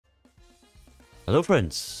Hello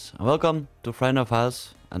friends, and welcome to FrightNight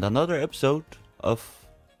Files and another episode of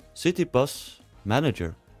City Bus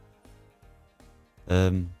Manager.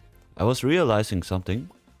 I was realizing something,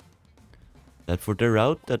 that for the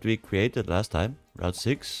route that we created last time, Route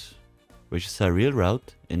 6, which is a real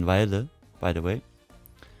route in Weile, by the way.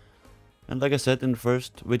 And like I said in the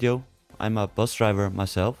first video, I'm a bus driver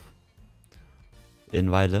myself in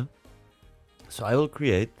Weile. So I'll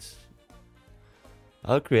create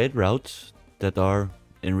routes that are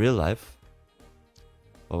in real life.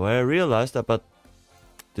 But what I realized about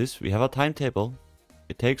this, we have a timetable.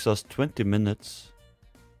 It takes us 20 minutes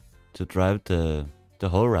to drive the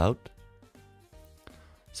whole route.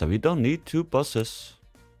 So we don't need two buses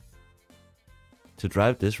to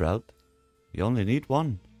drive this route. We only need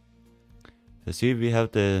one. So see, we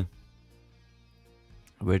have the...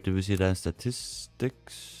 Where do we see that in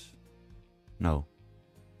statistics? No.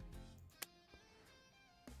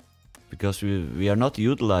 Because we are not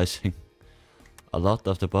utilizing a lot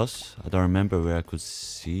of the bus. I don't remember where I could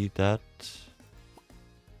see that.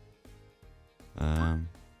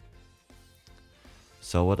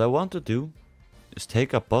 So what I want to do is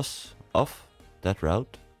take a bus off that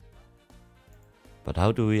route. But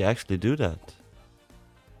how do we actually do that?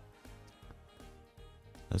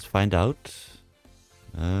 Let's find out.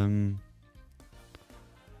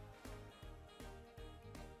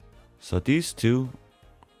 So these two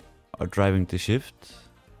are driving the shift.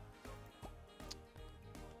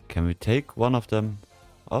 Can we take one of them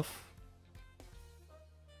off?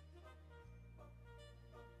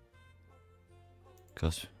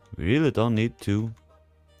 Because we really don't need two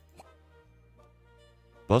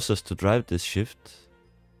buses to drive this shift.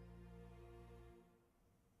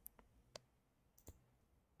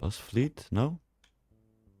 Bus fleet? No?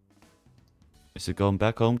 Is it going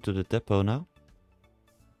back home to the depot now?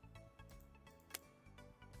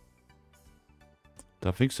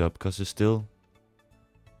 Don't think so, because it's still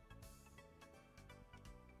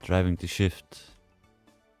driving the shift.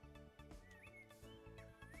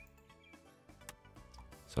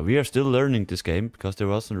 So we are still learning this game, because there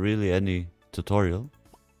wasn't really any tutorial.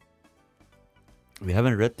 We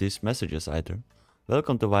haven't read these messages either.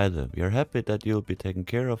 Welcome to Weile. We are happy that you'll be taking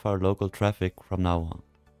care of our local traffic from now on.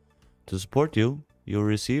 To support you, you'll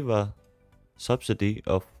receive a subsidy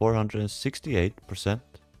of 468%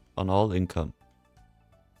 on all income.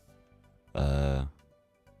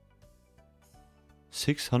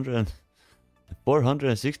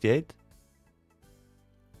 468?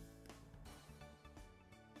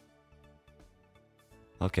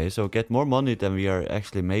 Okay, so get more money than we are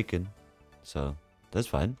actually making. So that's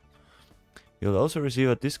fine. You'll also receive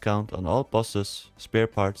a discount on all buses, spare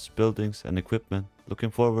parts, buildings and equipment.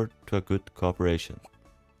 Looking forward to a good cooperation.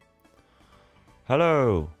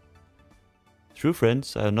 Hello! Through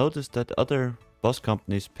friends, I have noticed that other bus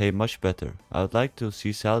companies pay much better. I would like to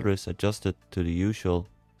see salaries adjusted to the usual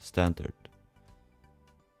standard.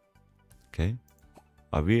 Okay.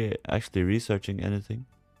 Are we actually researching anything?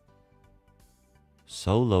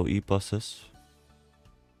 Solo e-buses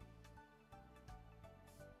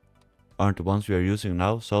aren't the ones we are using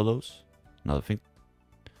now solos? No, I think...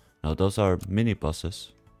 No, those are mini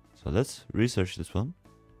buses. So let's research this one.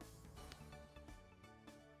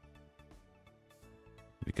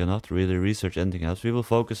 We cannot really research anything else. We will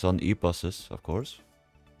focus on e-buses, of course.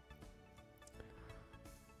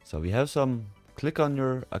 So we have some... Click on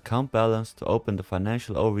your account balance to open the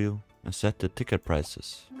financial overview and set the ticket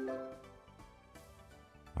prices.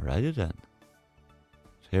 Alrighty then.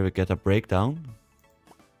 So here we get a breakdown.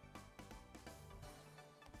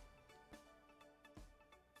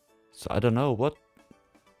 So I don't know, what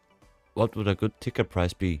would a good ticket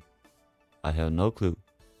price be? I have no clue.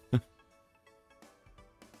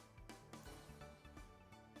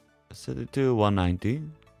 Set it to 190.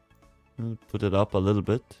 I'll put it up a little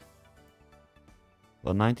bit.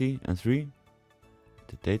 190 and 3.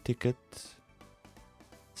 The day ticket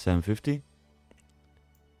 750.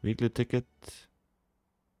 Weekly ticket.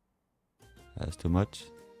 That's too much.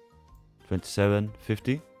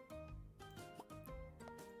 2750.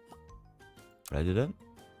 Ready then?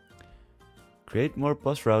 Create more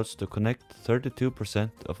bus routes to connect 32%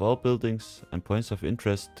 of all buildings and points of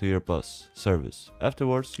interest to your bus service.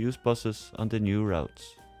 Afterwards, use buses on the new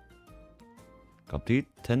routes. Complete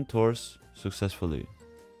 10 tours successfully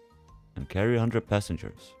and carry 100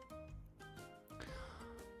 passengers.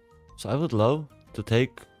 So I would love to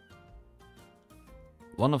take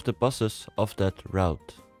one of the buses off that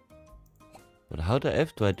route. But how the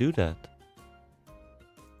F do I do that?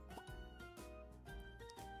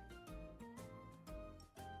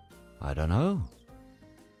 I don't know.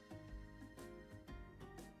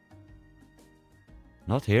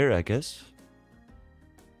 Not here, I guess.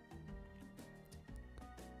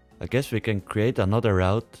 I guess we can create another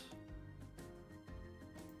route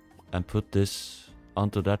and put this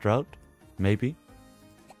onto that route, maybe.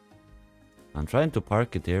 I'm trying to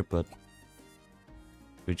park it here, but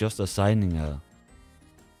we're just assigning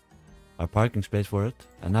a parking space for it,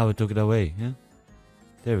 and now we took it away. Yeah,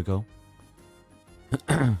 there we go.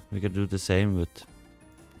 We can do the same with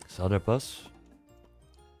this other bus.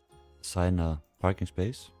 Assign a parking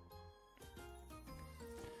space.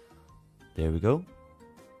 There we go.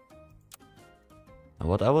 And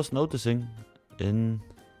what I was noticing in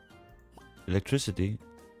electricity,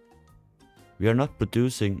 we are not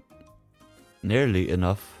producing nearly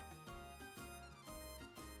enough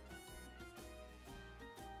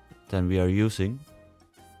than we are using.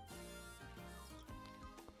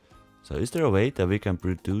 So is there a way that we can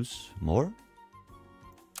produce more?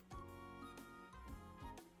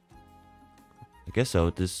 I guess so,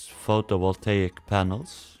 this photovoltaic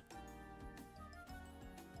panels.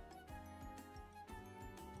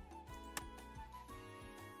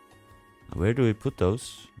 Where do we put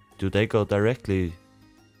those? Do they go directly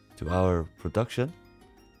to our production?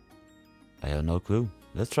 I have no clue.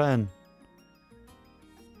 Let's try and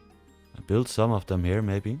build some of them here,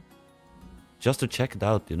 maybe. Just to check it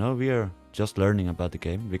out, you know, we are just learning about the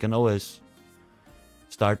game. We can always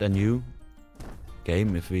start a new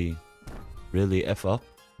game if we really F up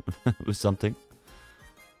with something.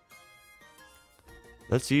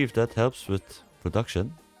 Let's see if that helps with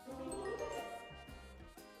production.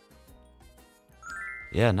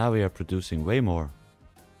 Yeah, now we are producing way more.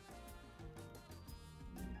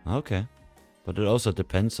 Okay, but it also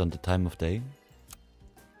depends on the time of day.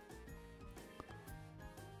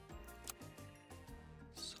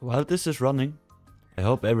 So while this is running, I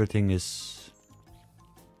hope everything is,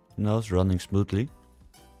 you know, running smoothly.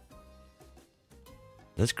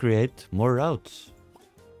 Let's create more routes.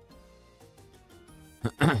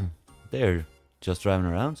 They're just driving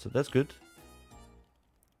around, so that's good.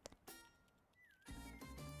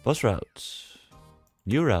 Bus routes.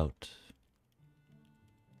 New route.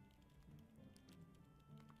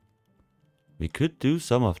 We could do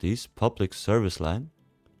some of these. Public service line.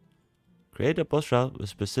 Create a bus route with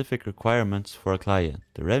specific requirements for a client.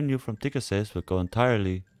 The revenue from ticket sales will go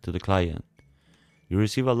entirely to the client. You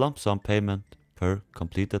receive a lump sum payment per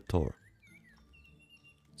completed tour.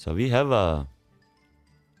 So we have a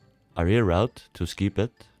real route to skip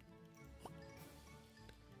it.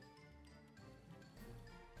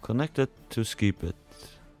 Connected to skip it.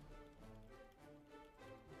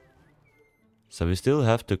 So we still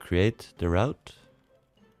have to create the route.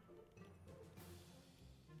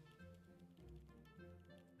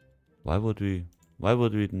 Why would we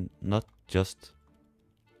not just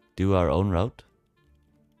do our own route?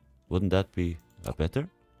 Wouldn't that be better?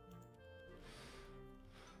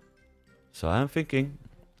 So I'm thinking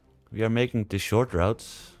we are making the short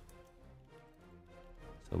routes.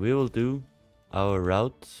 So we will do our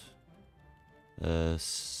route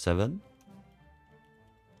 7.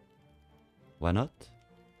 Why not?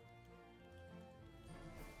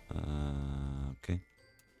 Okay.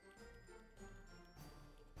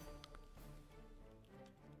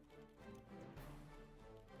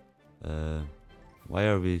 Why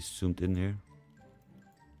are we zoomed in here?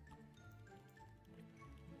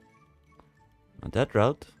 On that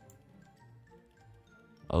route.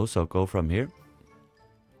 Also go from here.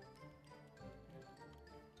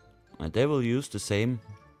 And they will use the same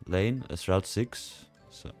lane as Route 6.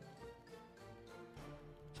 So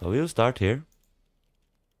we'll start here.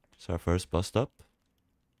 It's our first bus stop.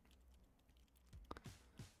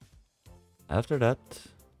 After that,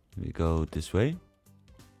 we go this way.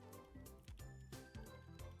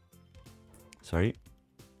 Sorry.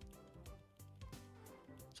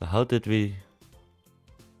 So how did we...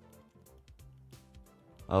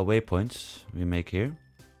 Our waypoints we make here.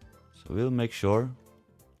 So we'll make sure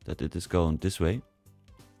that it is going this way.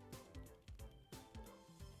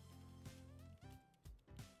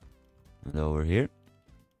 And over here.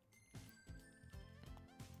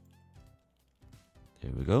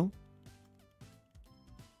 There we go.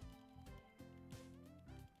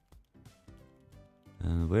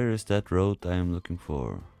 And where is that road I am looking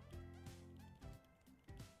for?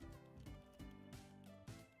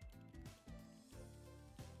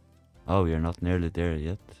 Oh, we are not nearly there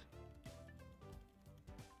yet.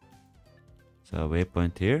 So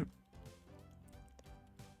waypoint here.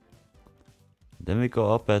 Then we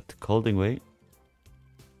go up at Colding.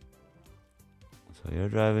 So you're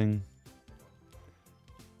driving.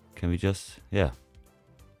 Can we just, yeah.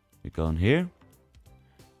 We're going here.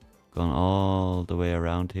 Going all the way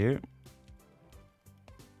around here.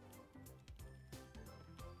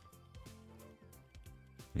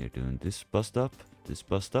 We're doing this bus stop, this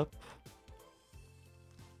bus stop,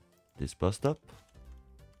 this bus stop,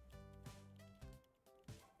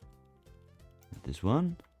 this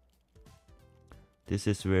one. This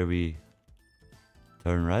is where we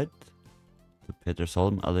turn right to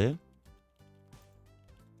Petersholm Alley.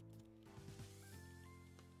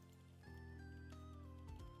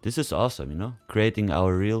 This is awesome, you know, creating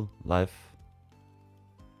our real life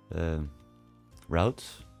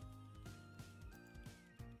routes.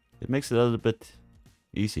 It makes it a little bit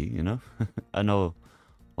easy, you know. I know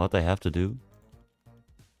what I have to do.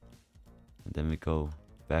 And then we go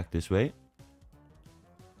back this way.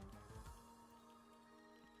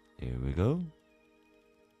 Here we go.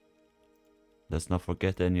 Let's not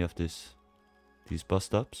forget any of these bus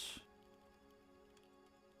stops.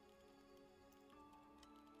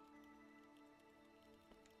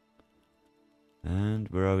 And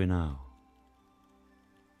where are we now?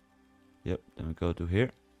 Yep, then we go to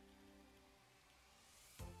here.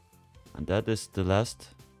 And that is the last.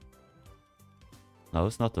 No,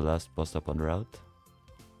 it's not the last bus stop on the route.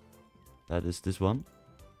 That is this one.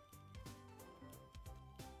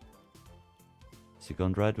 Is he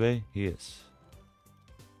going the right way? He is.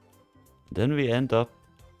 Then we end up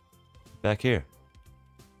back here.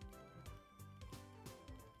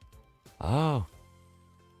 Oh.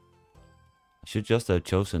 I should just have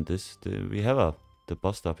chosen this. We have the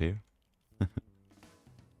bus stop here.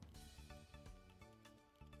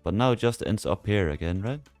 But now it just ends up here again,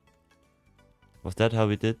 right? Was that how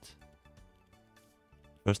we did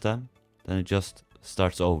first time? Then it just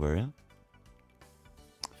starts over, yeah?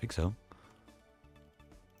 I think so.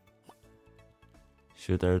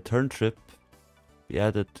 Should a return trip be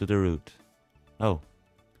added to the route? No,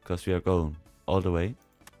 because we are going all the way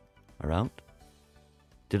around.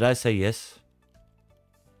 Did I say yes?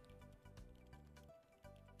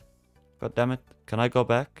 God damn it. Can I go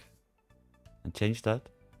back and change that?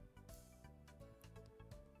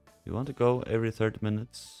 You want to go every 30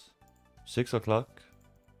 minutes, 6 o'clock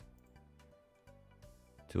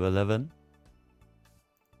to 11.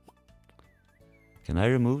 Can I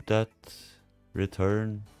remove that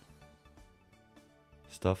return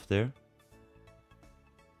stuff there?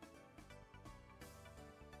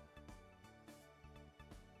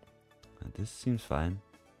 And this seems fine.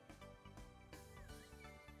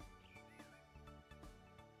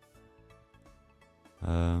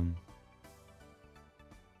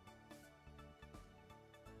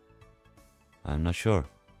 I'm not sure.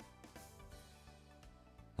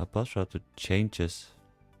 A bus route changes.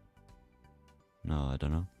 No, I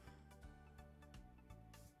don't know.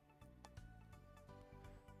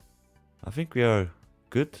 I think we are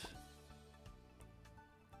good.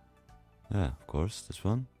 Yeah, of course, this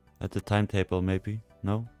one. At the timetable, maybe?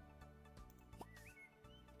 No?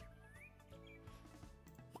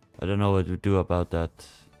 I don't know what to do about that.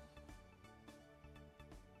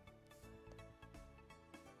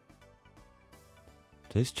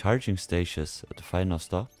 There's charging stations at the final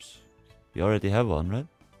stops. We already have one, right?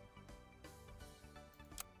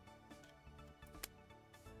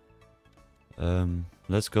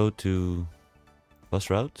 Let's go to bus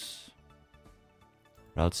routes.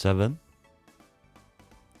 Route 7.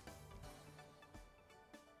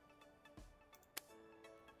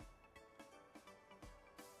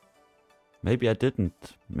 Maybe I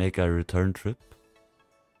didn't make a return trip.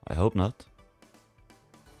 I hope not.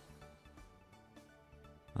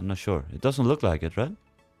 I'm not sure. It doesn't look like it, right?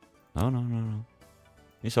 No.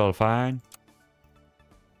 It's all fine.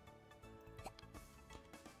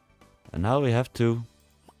 And now we have to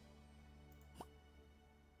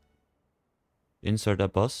insert a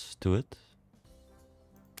bus to it.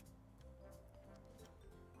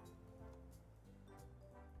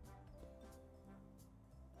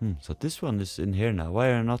 So this one is in here now. Why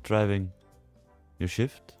are you not driving your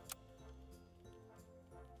shift?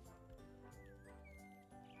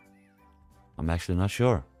 I'm actually not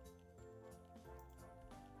sure.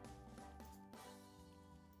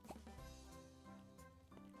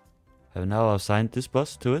 Have now assigned this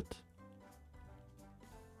bus to it?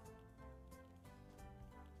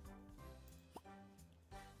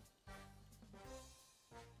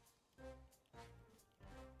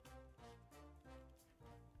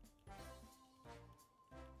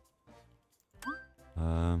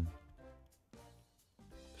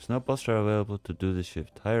 There's no bus driver available to do the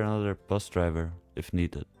shift. Hire another bus driver if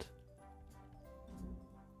needed.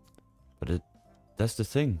 But that's the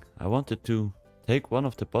thing. I wanted to take one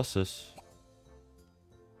of the buses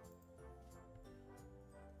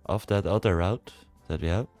off that other route that we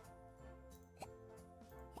have.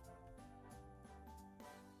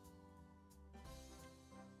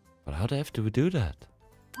 But how the F do we do that?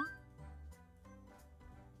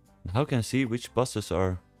 How can I see which bosses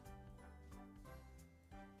are...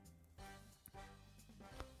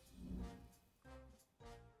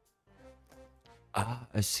 Ah,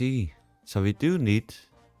 I see. So we do need...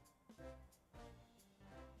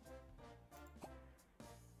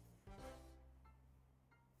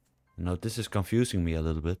 No, this is confusing me a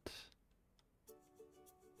little bit.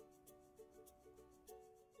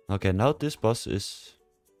 Okay, now this boss is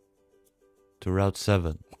to Route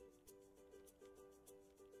 7.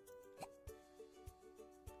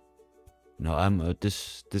 No, I'm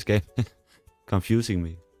this game confusing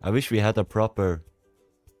me. I wish we had a proper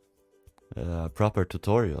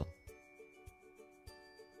tutorial.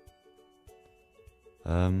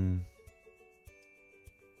 But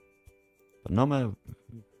no, my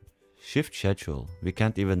shift schedule. We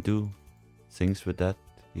can't even do things with that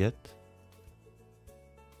yet.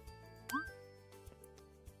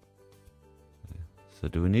 So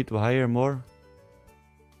do we need to hire more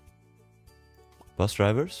bus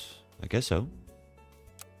drivers? I guess so.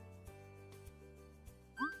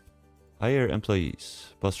 Hire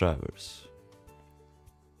employees, bus drivers.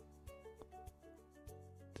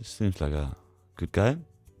 This seems like a good guy.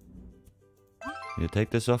 You take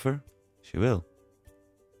this offer? She will.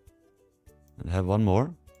 And have one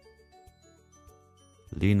more.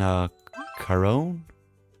 Lena Caron.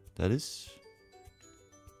 That is.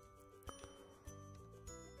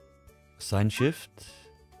 Assign shift.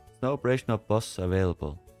 No operational bus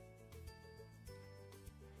available.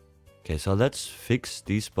 Okay, so let's fix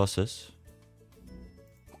these buses.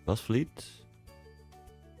 Bus fleet.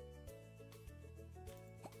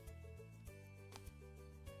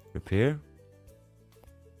 Repair.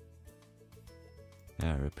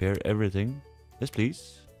 Yeah, repair everything. Yes,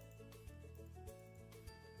 please.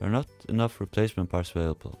 There are not enough replacement parts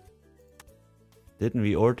available. Didn't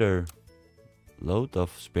we order load of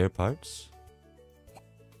spare parts?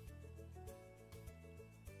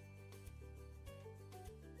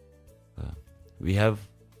 We have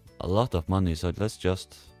a lot of money, so let's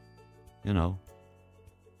just, you know,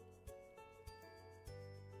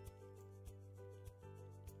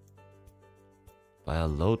 buy a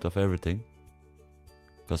load of everything.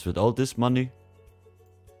 Because with all this money,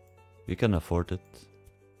 we can afford it.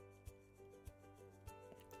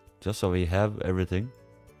 Just so we have everything.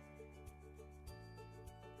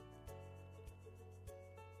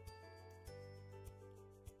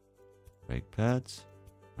 Brake pads,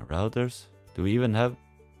 routers. Do we even have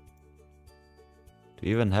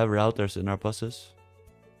routers in our buses?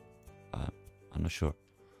 I'm not sure.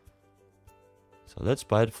 So let's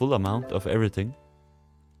buy the full amount of everything.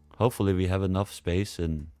 Hopefully we have enough space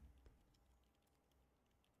in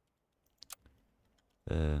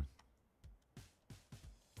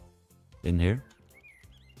here.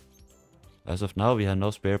 As of now we have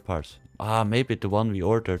no spare parts. Ah, maybe the one we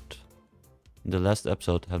ordered in the last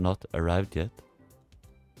episode have not arrived yet.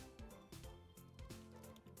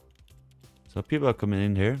 So people are coming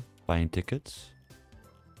in here, buying tickets.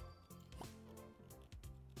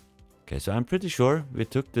 Okay, so I'm pretty sure we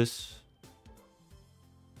took this.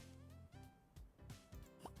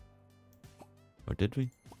 Or did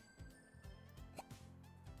we?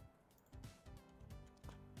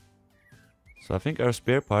 So I think our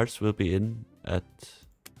spare parts will be in at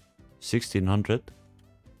 1600.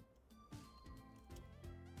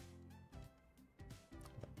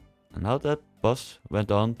 And now that bus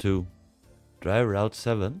went on to drive Route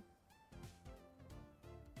 7.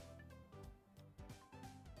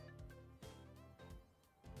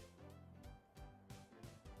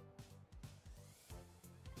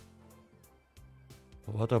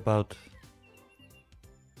 What about...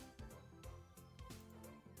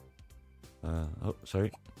 oh,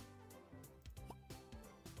 sorry.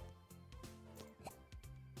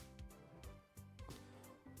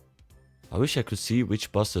 I wish I could see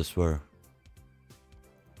which buses were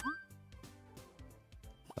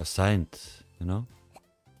assigned, you know?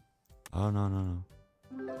 Oh, no.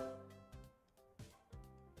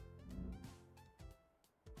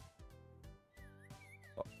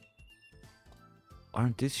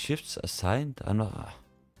 Aren't these shifts assigned? I'm not...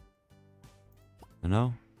 You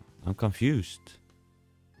know? I'm confused.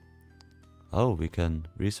 Oh, we can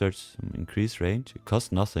research some increased range. It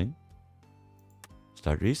costs nothing.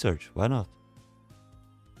 Start research. Why not?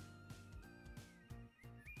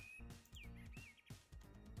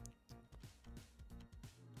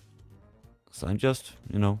 So I'm just,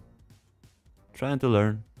 you know, trying to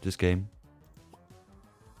learn this game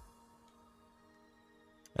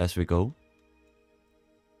as we go.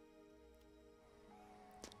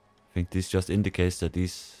 I think this just indicates that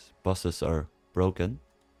these buses are broken.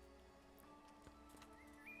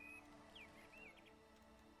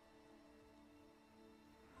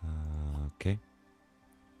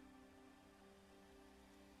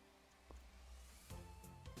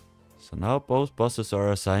 So now both bosses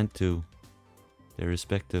are assigned to their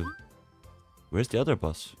respective... Where's the other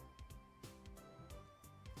boss?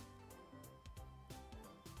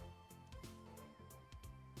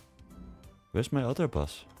 Where's my other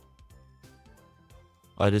boss?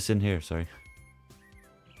 Oh, it is in here, sorry.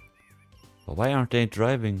 But why aren't they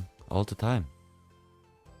driving all the time?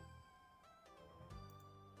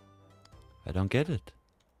 I don't get it.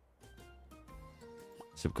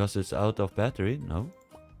 Is it because it's out of battery? No.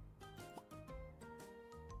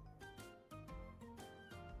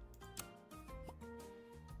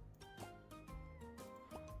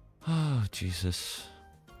 Oh, Jesus.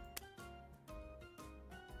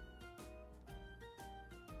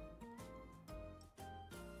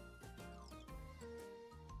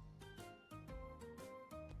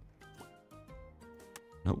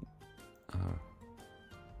 No.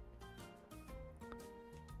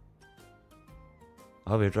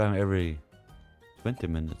 Oh, we're driving every 20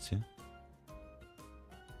 minutes, yeah?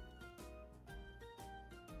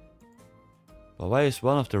 But why is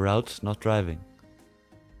one of the routes not driving?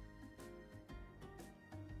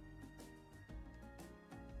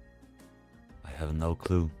 I have no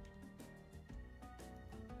clue.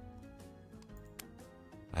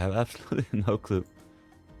 I have absolutely no clue.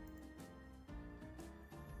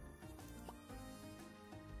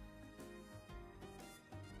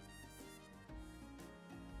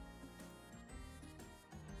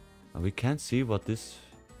 And we can't see what this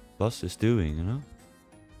boss is doing, you know?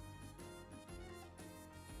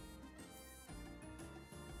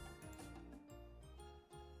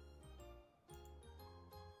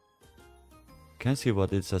 Can't see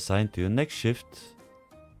what it's assigned to. Next shift.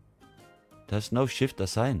 There's no shift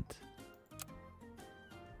assigned.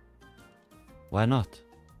 Why not?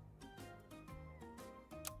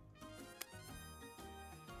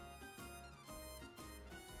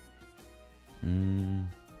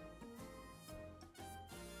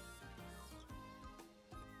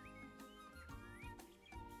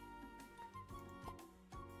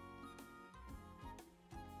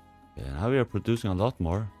 Yeah, now we are producing a lot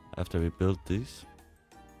more after we built these.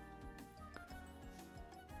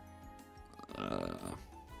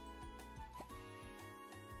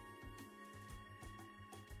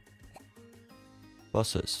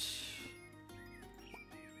 Bosses.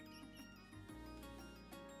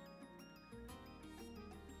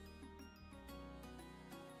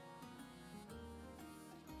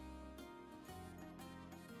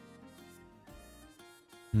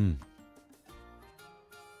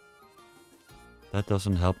 That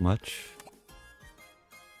doesn't help much.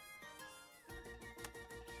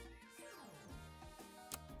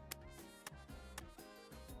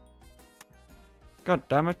 God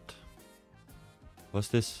damn it. What's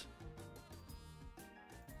this?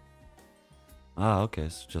 Ah, okay,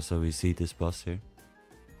 so just so we see this boss here.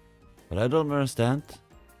 But I don't understand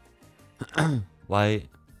why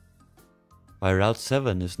Route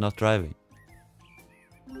 7 is not driving.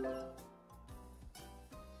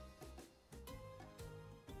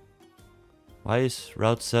 Why is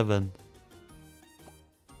Route 7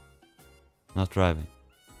 not driving?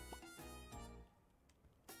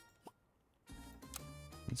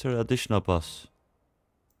 Is there an additional boss?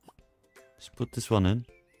 Let's put this one in.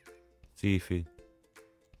 See if we...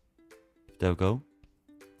 There we go.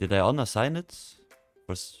 Did I unassign it?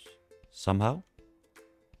 For somehow?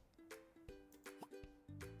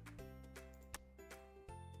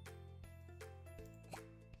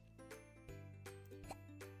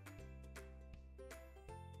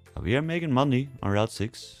 We are making money on Route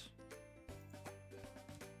 6.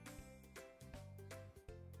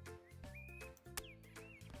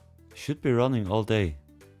 Should be running all day.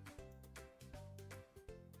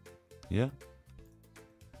 Yeah.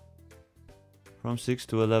 From 6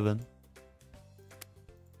 to 11.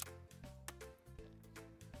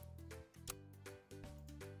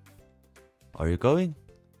 Are you going?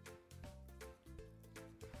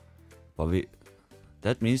 But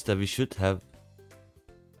that means that we should have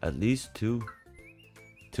at least two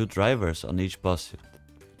drivers on each bus,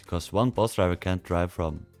 because one bus driver can't drive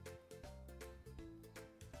from...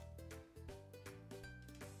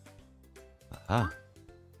 Aha.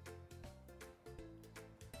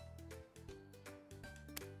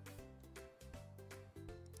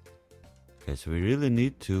 Okay, so we really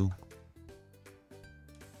need to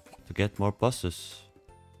get more buses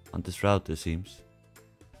on this route, it seems.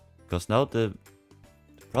 Because now the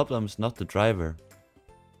problem is not the driver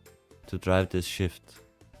to drive this shift.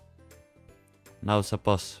 Now it's a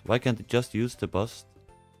bus. Why can't it just use the bus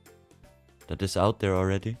that is out there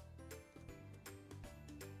already?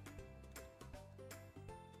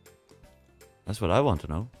 That's what I want to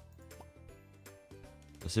know.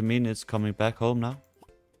 Does it mean it's coming back home now?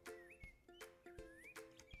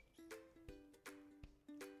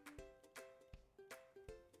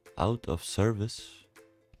 Out of service?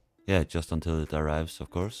 Yeah, just until it arrives, of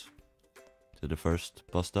course. To the first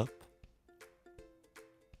bus stop.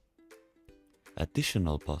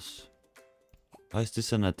 Additional bus. Why is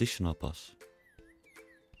this an additional bus?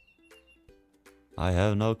 I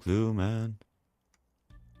have no clue, man.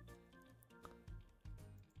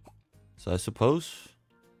 So I suppose...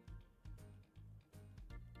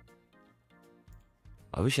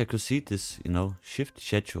 I wish I could see this, you know, shift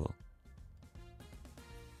schedule.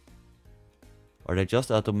 Are they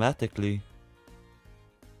just automatically...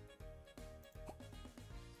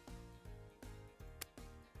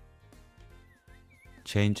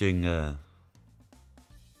 changing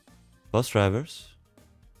bus drivers?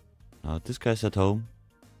 No, this guy's at home.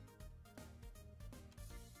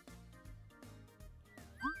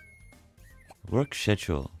 Work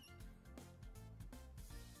schedule.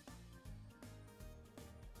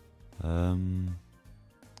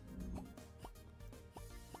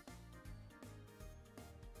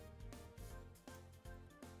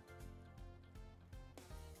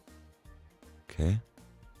 Okay.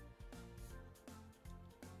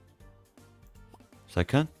 So I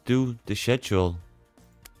can't do the schedule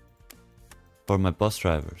for my bus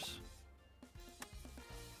drivers.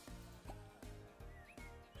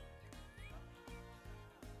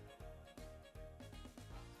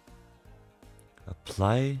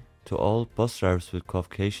 Apply to all bus drivers with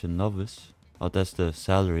qualification novice. Oh, that's the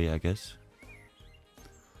salary, I guess.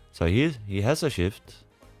 So he has a shift.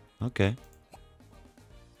 Okay.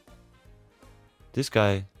 This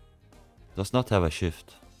guy does not have a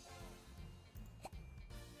shift.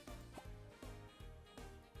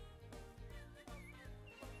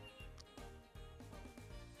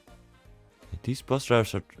 These bus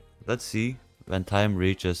drivers are... Let's see when time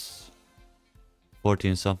reaches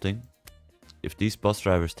 14 something. If these bus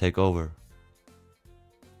drivers take over.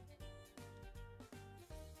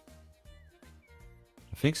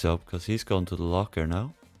 I think so, because he's going to the locker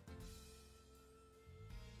now.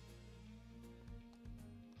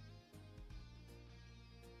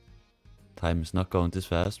 Time is not going this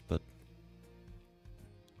fast, but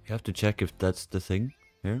we have to check if that's the thing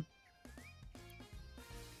here.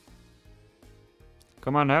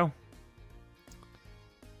 Come on now.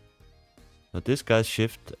 But this guy's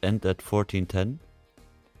shift ends at 14:10.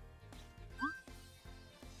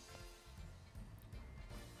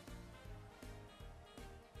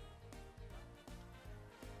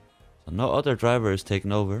 So no other driver is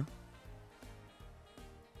taking over.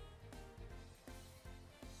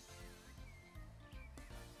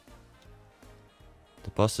 The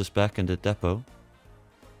bus is back in the depot.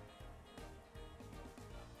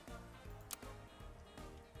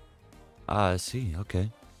 Ah, I see, okay.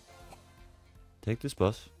 Take this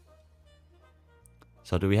bus.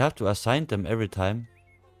 So do we have to assign them every time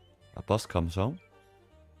a bus comes home?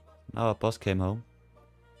 Now a bus came home.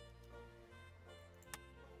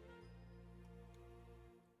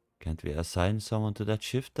 Can't we assign someone to that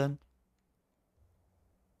shift then?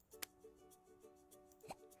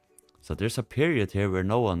 So there's a period here where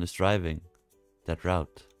no one is driving that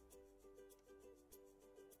route.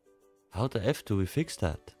 How the F do we fix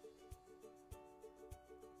that?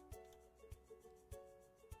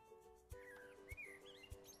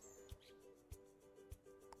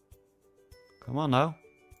 Come on now.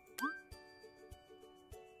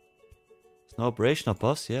 It's no operational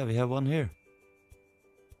bus. Yeah, we have one here.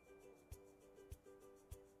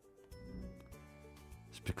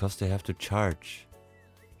 It's because they have to charge.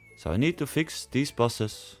 So I need to fix these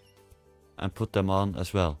buses and put them on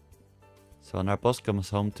as well. So when our bus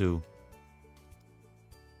comes home to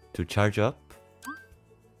charge up,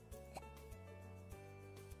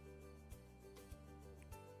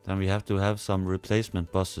 then we have to have some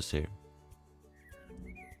replacement buses here.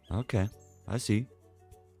 Okay, I see.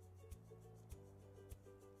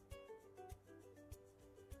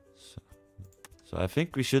 So I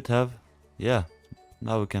think we should have, yeah,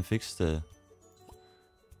 now we can fix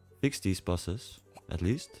these buses, at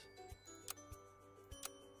least.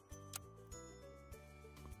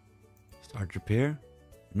 Start repair.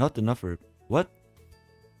 Not enough what?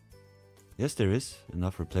 Yes, there is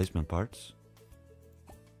enough replacement parts.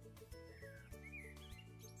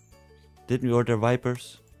 Didn't we order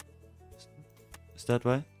wipers? Is that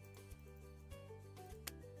why?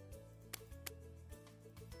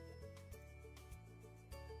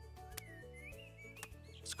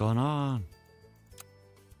 What's going on?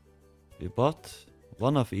 We bought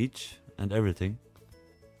one of each and everything.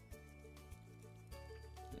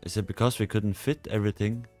 Is it because we couldn't fit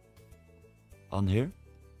everything on here?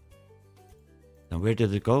 And where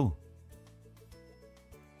did it go?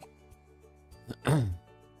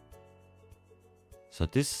 So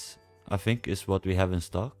this, I think, is what we have in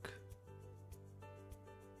stock.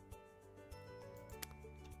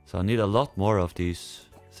 So I need a lot more of these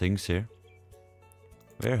things here.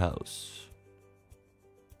 Warehouse.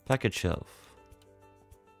 Package shelf.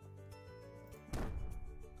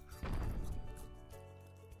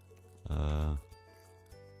 I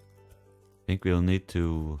think we'll need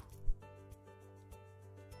to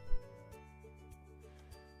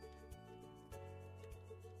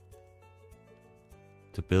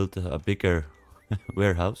build a bigger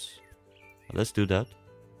warehouse. Let's do that.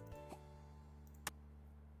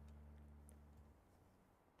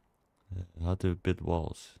 How to build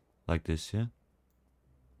walls like this, yeah?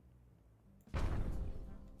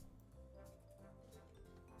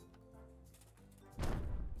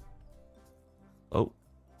 Oh,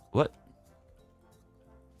 what?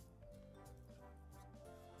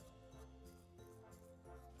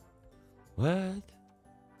 What?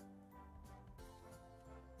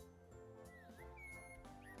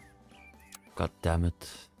 God damn it.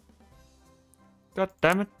 God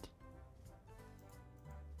damn it.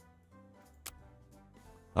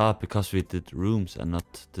 Ah, because we did rooms and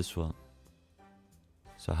not this one.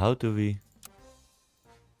 So how do we...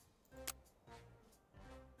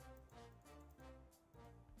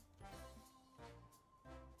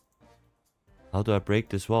 How do I break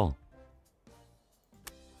this wall?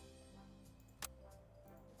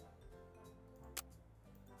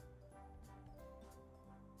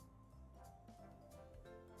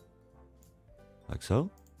 Like so?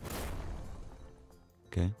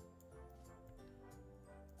 Okay.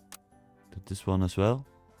 Did this one as well.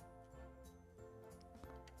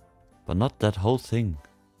 But not that whole thing.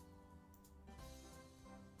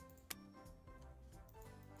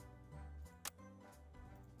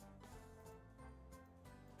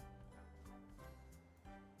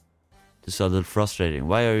 This is a little frustrating.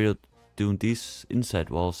 Why are you doing these inside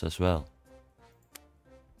walls as well?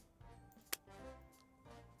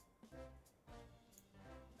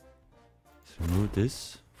 Let's remove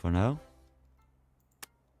this for now.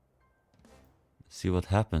 See what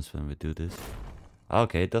happens when we do this.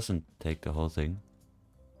 Okay, it doesn't take the whole thing.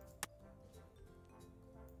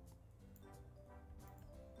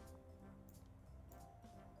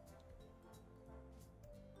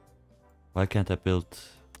 Why can't I build...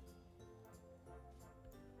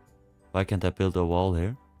 Why can't I build a wall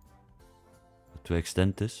here? To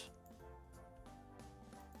extend this?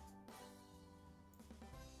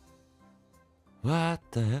 What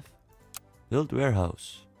the heck? Build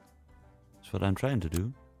warehouse. That's what I'm trying to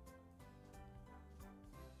do.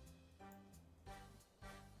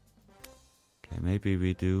 Okay, maybe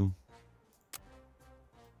we do...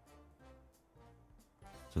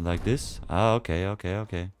 something like this. Ah,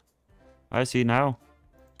 okay. I see now.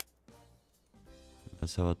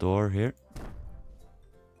 Let's have a door here.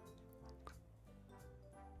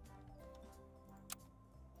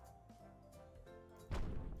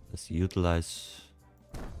 Let's utilize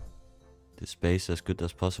the space as good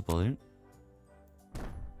as possible here.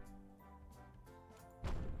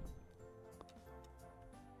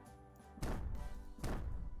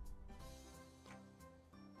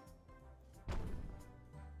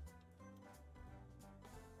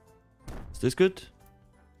 Is this good?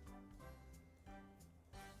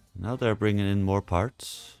 Now they're bringing in more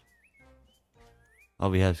parts. Oh,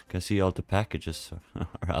 we can see all the packages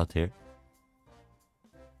are out here.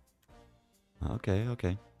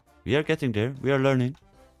 Okay. We are getting there. We are learning.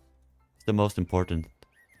 It's the most important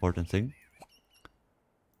thing.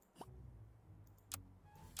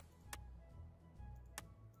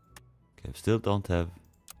 Okay, still don't have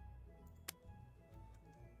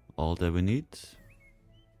all that we need.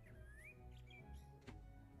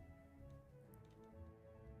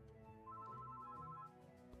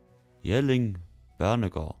 Yelling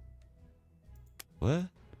Barnacle. What?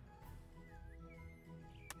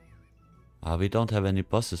 Ah, we don't have any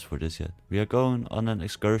buses for this yet. We are going on an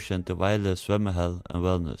excursion to Vejle Svømmehal and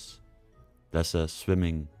Wellness. That's a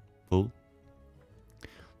swimming pool.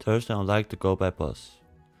 Thursday I would like to go by bus.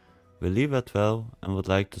 We leave at 12 and would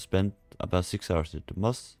like to spend about 6 hours here.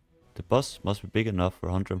 The bus must be big enough for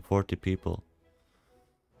 140 people.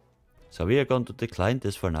 So we are going to decline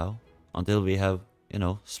this for now. Until we have, you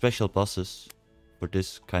know, special buses for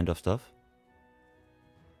this kind of stuff.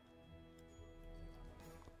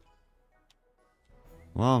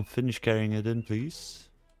 Come on, finish carrying it in, please.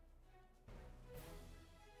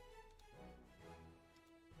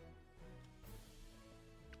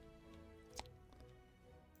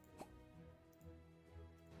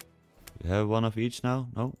 We have one of each now?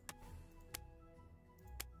 No?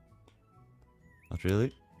 Not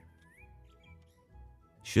really.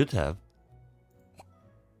 Should have.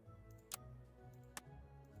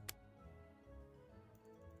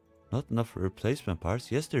 Not enough replacement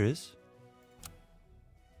parts. Yes, there is.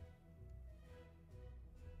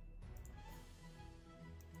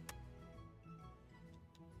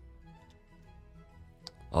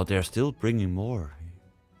 Oh, they're still bringing more.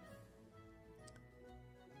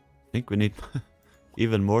 I think we need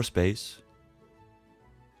even more space.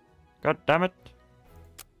 God damn it.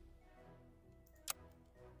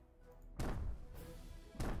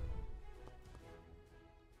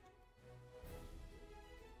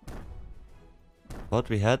 But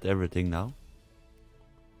we had everything now.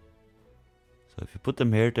 So if you put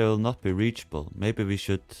them here, they will not be reachable. Maybe we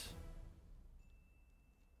should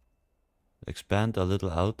expand a little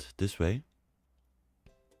out this way.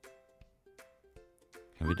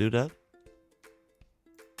 Can we do that?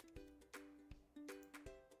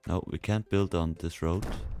 No, we can't build on this road.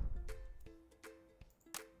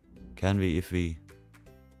 Can we if we...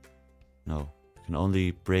 No, we can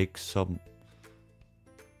only break some...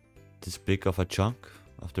 this big of a chunk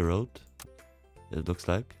of the road, it looks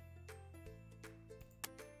like.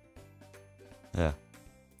 Yeah.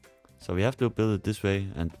 So we have to build it this way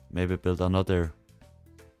and maybe build another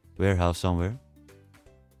warehouse somewhere.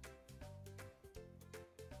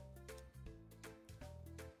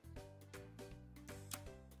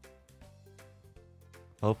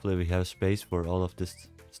 Hopefully we have space for all of this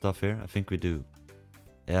stuff here. I think we do.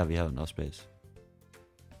 Yeah, we have enough space.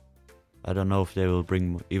 I don't know if they will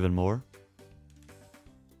bring even more.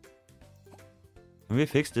 Can we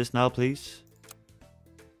fix this now, please?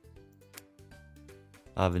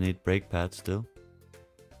 Ah, we need brake pads still.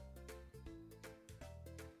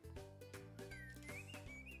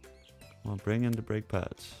 Come on, bring in the brake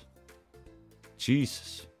pads.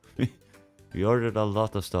 Jesus. We ordered a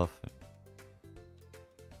lot of stuff.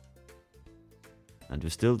 And we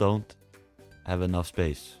still don't have enough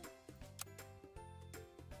space.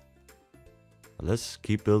 Let's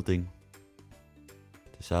keep building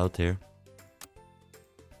this out here.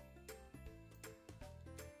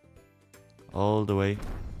 All the way.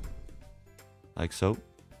 Like so.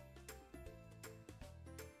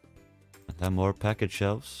 And then more package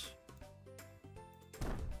shelves.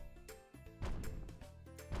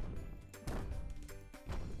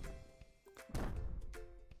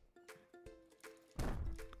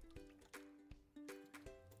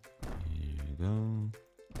 Here we go.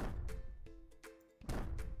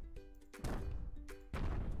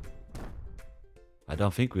 I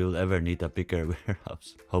don't think we'll ever need a bigger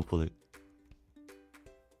warehouse, hopefully.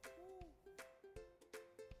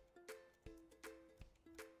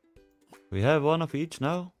 We have one of each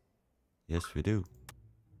now? Yes, we do.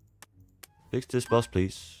 Fix this bus,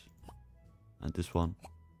 please. And this one.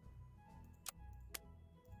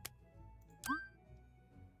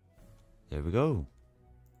 There we go.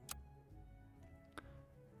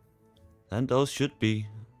 And those should be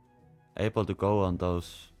able to go on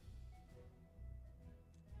those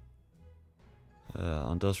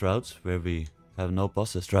routes where we have no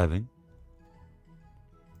buses driving.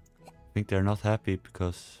 I think they're not happy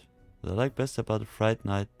because what I like best about the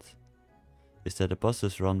FrightNight is that the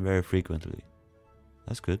buses run very frequently.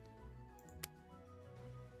 That's good.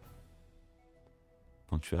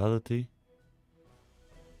 Punctuality.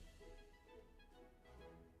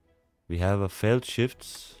 We have a failed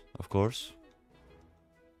shifts, of course.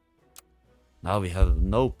 Now we have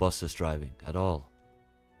no buses driving at all.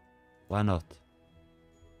 Why not?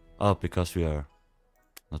 Oh, because we are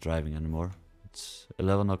not driving anymore. It's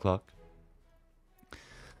 11 o'clock.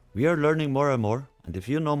 We are learning more and more, and if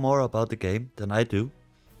you know more about the game than I do,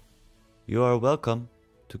 you are welcome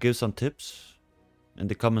to give some tips in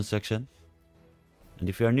the comment section. And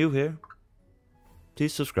if you are new here,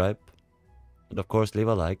 please subscribe, and of course leave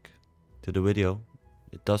a like to the video.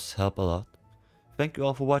 It does help a lot. Thank you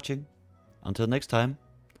all for watching. Until next time,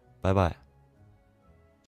 bye bye.